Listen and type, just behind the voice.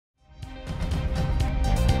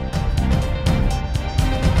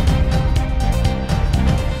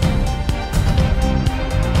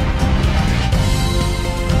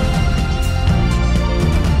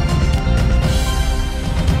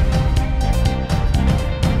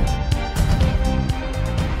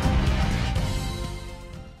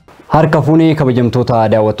Harka fuunee kabajamtoota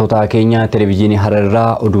daawwattoota keenya televiziyoonii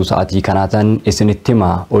Hararraa oduu sa'aatii kanaatan isinitti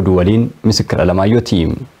hima oduu waliin Misikira Lamayyooti.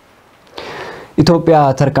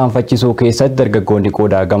 Itoophiyaa tarkaanfachiisuu keessatti dargaggoonni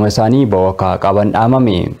qooda gama isaanii ba'aa qaban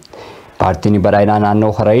dhaamame. Paartiin badhaadhinaa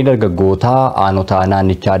naannoo Harari dargaggoota aanota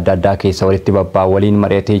naannichaa adda addaa keessa walitti babbaa waliin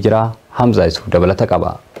mari'atee jira. Hamza Isuuf dabalata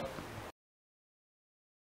qaba.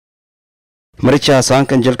 Maricha haasaan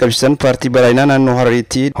kan jalqabsiisan paartii badhaadhinaa naannoo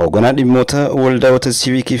Harariitti hoogganaa dhimmoota waldaawota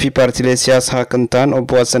siivikii fi paartiilee siyaasaa kan ta'an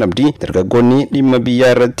obbo Hassan Abdii dargaggoonni dhimma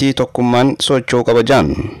biyyaa irratti tokkummaan socho'uu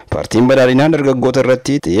qaban. Paartiin badhaadhinaa dargaggoota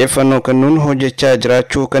irratti xiyyeeffannoo kennuun hojjechaa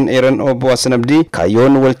jiraachuu kan eeran obbo Hassan Abdii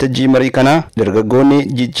kaayyoon waltajjii marii kanaa dargaggoonni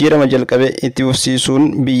jijjiirama jalqabe itti fufsiisuun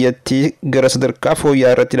biyyattii gara sadarkaa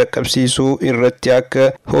fooyya'aa irratti dhaqqabsiisuu irratti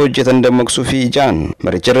akka hojjetan dammaqsuu fi ijaan.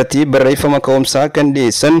 Maricha irratti barreeffama ka'umsaa kan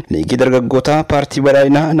dhiyeessan liigii dargaggoota paartii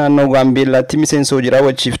badhaadhinaa naannoo Gaambeellaatti miseensa hojii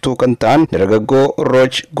raawwachiiftuu kan ta'an dargaggoo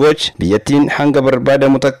Roch Goch biyyattiin hanga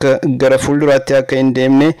barbaadamu takka gara fuulduraatti akka hin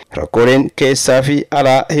deemne rakkooleen keessaa fi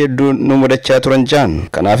alaa hedduun nu mudachaa turan jaan.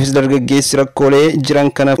 Kanaafis dargaggeessi rakkoolee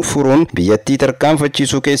jiran kana furuun biyyattii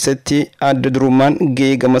tarkaanfachiisuu keessatti adda durummaan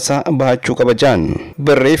gahee gamasaa bahachuu qaba jaan.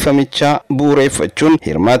 Barreeffamicha bu'uureeffachuun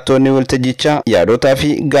hirmaattoonni waltajjichaa yaadotaa fi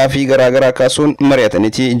gaafii garaagaraa kaasuun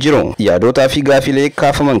mari'atanii jiru. Yaadotaa fi gaafilee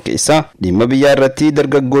kaafaman keessaa dhimma biyyaa irratti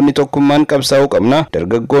dargaggoonni tokkummaan qabsaa'uu qabna.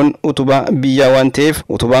 Dargaggoon utubaa biyyaa waan ta'eef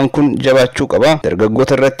utubaan kun jabaachuu qaba.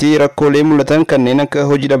 Dargaggoota irratti rakkoolee mul'atan kanneen akka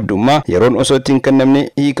hojii dhabdummaa yeroon osoo ittiin kennamne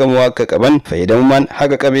hiikamuu akka qaban, fayyadamummaan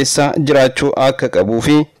haqa qabeessaa jiraachuu akka qabuu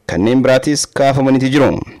fi kanneen biraatis kaafamanii jiru.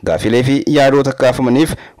 Gaafilee fi yaadota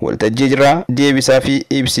kaafamaniif waltajjii jira deebisaa fi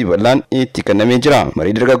ibsi bal'aan itti kennamee jira.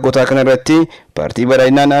 Marii dargaggootaa kana irratti paartii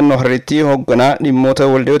badhaadhinaa naannoo Harariitti hoogganaa dhimmoota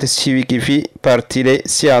waldaawota siivikii fi paartiilee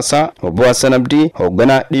siyaasaa obbo Hassan Abdii,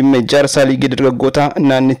 hoogganaa dhimma ijaarsaa liigii dargaggoota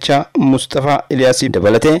naannichaa Mustafaa Iliyaasiif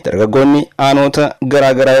dabalatee dargaggoonni aanota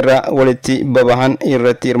garaagaraa irraa walitti babahan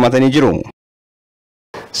irratti hirmaatanii jiru.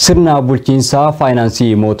 Sirna bulchiinsaa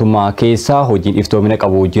faayinaansii mootummaa keessaa hojiin iftoomina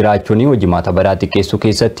qabu jiraachuun hojimaata badaa xiqqeessuu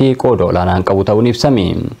keessatti qooda olaanaa qabu ta'uun ibsame.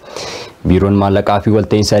 Biiroon maallaqaa fi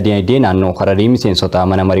walta'iinsa dinagdee naannoo Hararii miseensota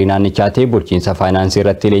mana marii naannichaatti bulchiinsa faayinaansii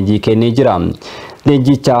irratti leenjii kennee jira.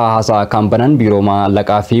 Leenjicha haasaa kan banan biiroo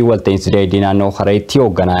maallaqaa fi walta'iinsa dinagdee naannoo Harariitti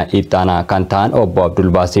hoogganaa ittaanaa kan ta'an obbo Abdul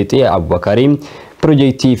Baasixii Abubakarii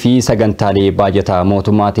Projektii fi sagantaalee baajataa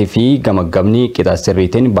mootummaatii fi gamaggamni qixa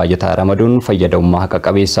sirriitiin baajataa ramaduun fayyadamummaa haqa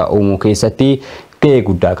qabeessa uumuu keessatti gahee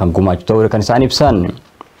guddaa kan gumaachu ta'uu kan isaan ibsan.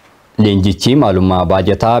 Leenjichi maalummaa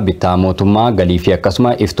baajataa bittaa mootummaa galii fi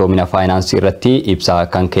akkasuma iftoomina faayinaansii irratti ibsaa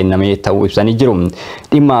kan kenname ta'uu ibsanii jiru.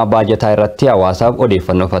 Dhimma baajataa irratti hawaasaaf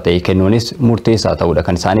odeeffannoo ta'e kennuunis murteessaa ta'uudha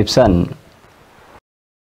kan isaan ibsan.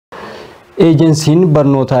 Eejensiin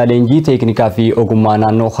barnoota leenjii teeknikaa fi ogummaa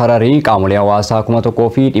naannoo Hararii qaamolee hawaasaa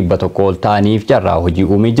 1,100 ol ta'aniif carraa hojii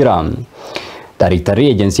uumee jira. Daayiriktarri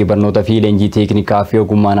eejensii barnoota fi leenjii teeknikaa fi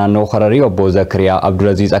ogummaa naannoo Hararii obbo Zakariyaa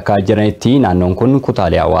Abdulaziz akka jiranitti naannoon kun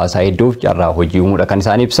kutaalee hawaasaa hedduuf carraa hojii uumuudha kan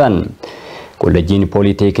isaan ibsan. Kolleejjiin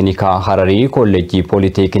Pooliteeknikaa Hararii, Kolleejjii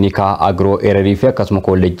Pooliteeknikaa Agroo Erarii fi akkasuma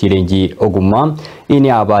Kolleejjii Leenjii Ogummaa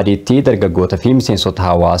inni Abaadiitti dargaggoota fi miseensota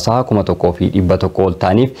hawaasaa 1,100 ol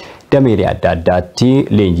ta'aniif dameelee adda addaatti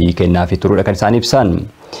leenjii kennaa fi turuudha kan isaan ibsan.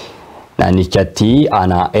 Naannichatti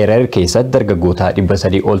aanaa Erer keessatti dargaggoota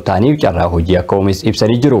 300 ol ta'aniif carraa hojii akka uumes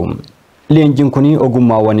ibsanii jiru. Leenjiin kun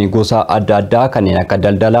ogummaawwan gosa adda addaa kanneen akka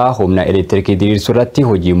daldalaa, humna elektiriikii diriirsuu irratti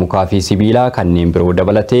hojii mukaa fi sibiilaa kanneen biroo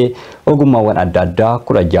dabalatee ogummaawwan adda addaa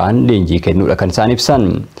 16 leenjii kennuudha kan isaan ibsan.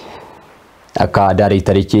 Akka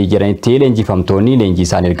daayiriktarichi jedhanitti leenjifamtoonni leenjii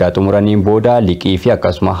isaan erga xumuraniin booda liqii fi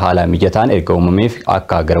akkasuma haala mijataan erga uumameef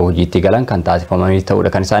akka gara hojiitti galan kan taasifamanii ta'uudha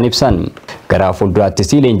kan isaan ibsan. Gara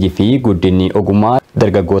fuulduraattis leenjii fi guddinni ogummaa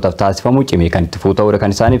dargaggootaaf taasifamu cimee kan itti fufuu ta'uudha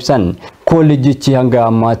kan isaan ibsan. Kolleejjichi hanga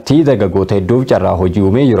ammaatti dargaggoota hedduuf carraa hojii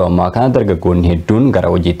uumee yeroo ammaa kana dargaggoonni hedduun gara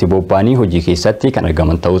hojiitti bobba'anii hojii keessatti kan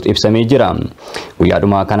argaman ta'uus ibsamee jira.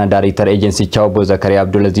 Guyyaadhuma kana daayiriktara eejensichaa obbo Zakariyaa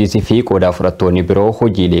Abdulaziz fi qooda fudhattoonni biroo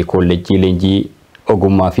hojiilee kolleejjii leenjii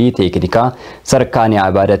ogummaa fi teeknikaa sarkaanii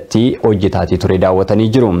Abaadaatti hojjetaatii ture daawwatanii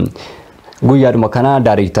jiru. Guyyaadhuma kana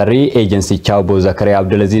daayiriktarri eejensichaa obbo Zakariyaa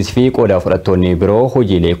Abdulaziz fi qooda fudhattoonni biroo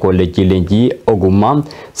hojiilee kolleejjii leenjii ogummaa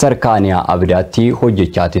sarkaanii Abaadaatti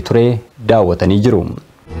hojjechaatii ture daawwatanii jiru.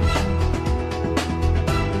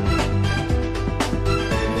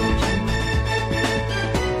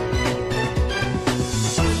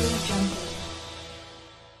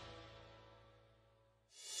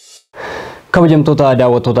 Kabajamtoota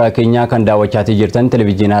daawwattoota keenya kan daawwachaa jirtan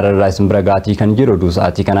televiziyoonii Hararraa isin bira gaatii kan jiru oduu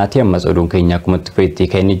sa'aatii kanaatti oduun keenya akkuma tuffeetti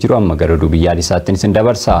kennee jiru amma gara oduu biyyaalessaatti isin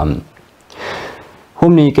dabarsa.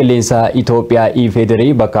 Humni qilleensa Itoophiyaa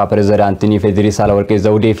Ifedrii bakka pirezidaantiin Ifedrii Saalawarqee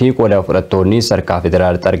Zawudee fi qooda fudhattoonni sadarkaa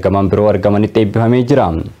federaalaatti argaman biroo argamanitti eebbifamee jira.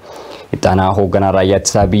 Ittaanaa hoogganaa raayyaa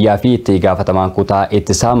ittisaa biyyaa fi itti gaafatamaan kutaa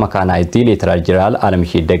ittisaa makaanaayitii Leetiraal Jeneraal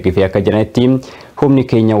Alamshii Daggifee akka jedhanitti humni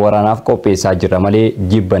keenya waraanaaf qopheessaa jira malee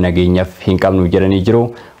jibba nageenyaaf hin qabnu jedhanii jiru.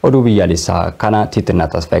 Oduu biyyaalessaa kana Tiitinaa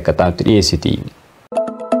Tasfaayee Qaxxaanutti dhiyeessiti.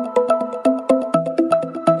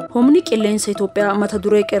 Humni qilleensa Itoophiyaa mata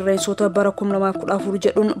duree qilleensota bara 2014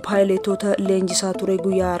 jedhuun paayileetota leenjisaa ture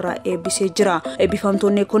guyyaa irraa eebbisee jira.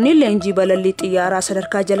 Eebbifamtoonni kunniin leenjii balallii xiyyaaraa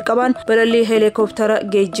sadarkaa jalqabaan, balallii heelikooptara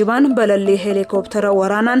geejjibaan, balallii heelikooptara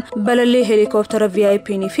waraanaan, balallii heelikooptara VIP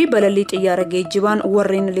fi balallii xiyyaara geejjibaan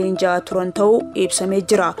warreen leenji'aa turan ta'uu ibsamee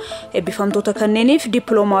jira. Eebbifamtoota kanneeniif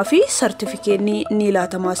dippiloomaa fi sartifikeetni ni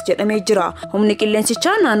laatamaas jedhamee jira. Humni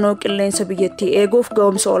qilleensichaa naannoo qilleensa biyyattii eeguuf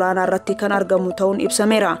ga'umsa olaanaa irratti kan argamu ta'uun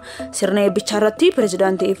ibsameera. Sirna eebbichaa irratti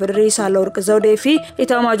pirezidaantii Ifedrii Saalawarqee Zawudee fi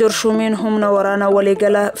Itaamaajoor Shumiin humna waraanaa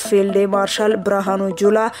waliigala Fiild Maarshaal Birhaanuu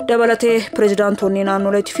Juulaa dabalatee pirezidaantoonni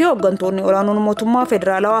naannoleetii fi hooggantoonni olaanoon mootummaa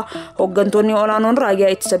federaalawaa, hooggantoonni olaanoon raayyaa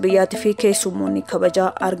ittisa biyyaatii fi keessummoonni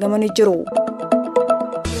kabajaa argamanii jiru.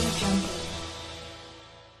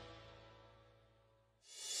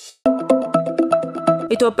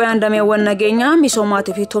 Itoophiyaan dameewwan nageenyaa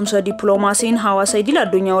misoomaati fi tumsa dippiloomaasiin hawaasa idil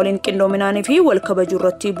addunyaa waliin qindoominaanii fi wal kabajuu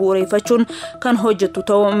irratti bu'uureeffachuun kan hojjettu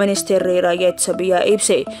ta'uu ministeerri raayyaa ittisa biyyaa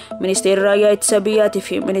ibse. Ministeerri raayyaa ittisa biyyaatii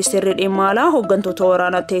fi ministeerri dhimma alaa hooggantoota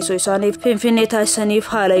waraanaa teessoo isaaniif Finfinnee taasisaniif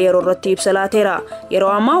haala yeroo irratti ibsa laateera. Yeroo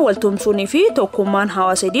ammaa waltumsuunii fi tokkummaan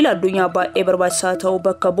hawaasa idil addunyaa baay'ee barbaachisaa ta'uu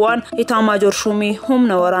bakka bu'an Itaamaajoor Shumii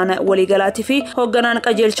humna waraanaa waliigalaatii fi hoogganaan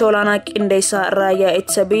qajeelcha olaanaa qindeessaa raayyaa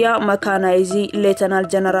ittisa biyyaa makaanaayizii Leetanaal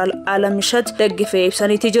Jeneraal Alamshii Daggifee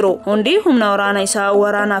ibsaniiti jiru. Hundi humna waraanaa isaa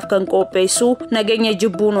waraanaaf kan qopheessu nageenya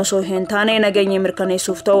jibbuun osoo hin taane nageenya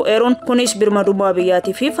mirkaneessuuf ta'u eeruun kunis birmadummaa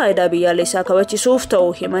biyyaatii fi faayidaa biyyaalessaa kabachiisuuf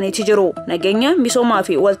ta'u himaniiti jiru. Nageenya misoomaa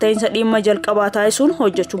fi walta'iinsa dhimma jalqabaa taasisuun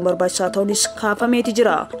hojjechuun barbaachisaa ta'uunis kaafameeti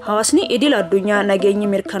jira. Hawaasni idil addunyaa nageenyi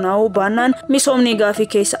mirkanaa'uu baannaan misoomni gaafii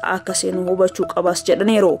keessa akka seenu hubachuu qabas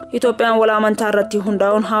jedhaniiru. Itoophiyaan wal amantaa irratti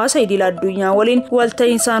hundaa'uun hawaasa idil addunyaa waliin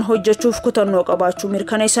walta'iinsaan hojjechuuf kutannoo qabaachuu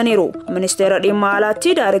mirkaneessaniiru. Ministeera dhimma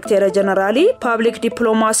alaatti Daayirektera Jeneraalii Paablik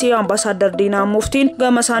Dippiloomaasii Ambaasaadar Diinaa Muftiin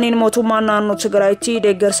gama isaaniin mootummaan naannoo Tigraayitti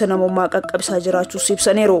deeggarsa namummaa qaqqabsaa jiraachuus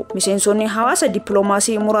ibsaniiru. Miseensonni hawaasa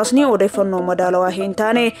dippiloomaasii muraasni odeeffannoo madaalawaa hin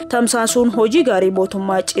taane tamsaasuun hojii gaarii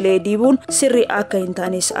mootummaa cilee diibuun sirrii akka hin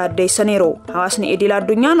taanes addeessaniiru. Hawaasni idil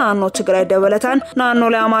addunyaa naannoo Tigraay dabalataan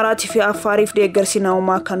naannolee Amaaraatii fi Affaariif deeggarsi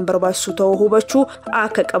namummaa kan barbaachisu ta'uu hubachuu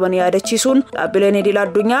akka qaban yaadachiisuun dhaabbileen idil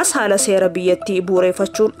addunyaas haala seera biyyattii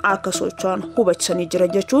bu'uureeffachuun akka socho'an hubachisanii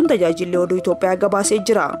jiran jechuun tajaajilli oduu Itoophiyaa gabaasee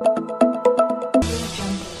jira.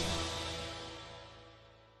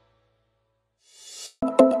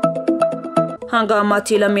 Hanga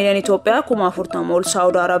ammaatti lammiileen Itoophiyaa 40,000 ol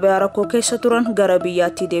Saawud Arabiyaa rakkoo keessa turan gara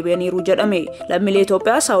biyyaatti deebi'aniiru jedhame. Lammiilee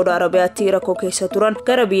Itoophiyaa Saawud Arabiyaatti rakkoo keessa turan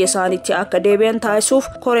gara biyya isaaniitti akka deebi'an taasisuuf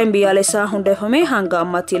koreen biyyaalessaa hundeeffame hanga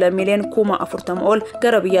ammaatti lammiileen 40,000 ol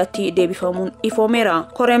gara biyyaatti deebifamuun ifoomeera.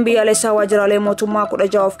 Koreen biyyaalessaa waajjiraalee mootummaa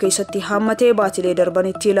 16 of keessatti hammatee baatilee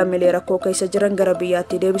darbanitti lammiilee rakkoo keessa jiran gara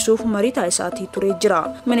biyyaatti deebisuuf marii taasisaatii turee jira.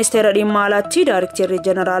 Ministeera dhimma alaatti Daayirektarri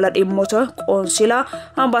Jeneraala dhimmoota qoonsilaa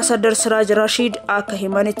Ambaasaadar Siraaj Rashid akka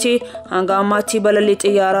himanitti hanga ammaatti balallii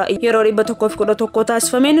xiyyaaraa yeroo 111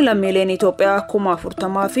 taasifameen lammiileen Itoophiyaa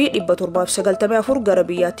 40,000 fi 794 gara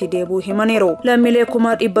biyyaatti deebuu himaniiru. Lammiilee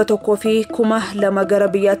 100,000 fi 2,000 gara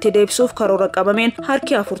biyyaatti deebisuuf karoora qabameen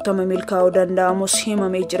harki 40 milkaa'uu danda'amus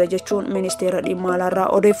himamee jira jechuun ministeera dhimma alaarraa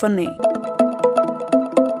odeeffanne.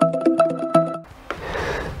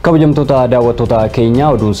 Kabajamtoota daawwattoota keenya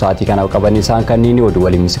oduun sa'aatii kanaaf qaban isaan kanneen oduu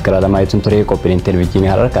waliin misikira lamaa ibsuun ture qophiileen televezyiinii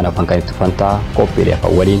Harar kan afaan kan itti fantaa qophiilee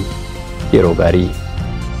afaan waliin yeroo gaarii.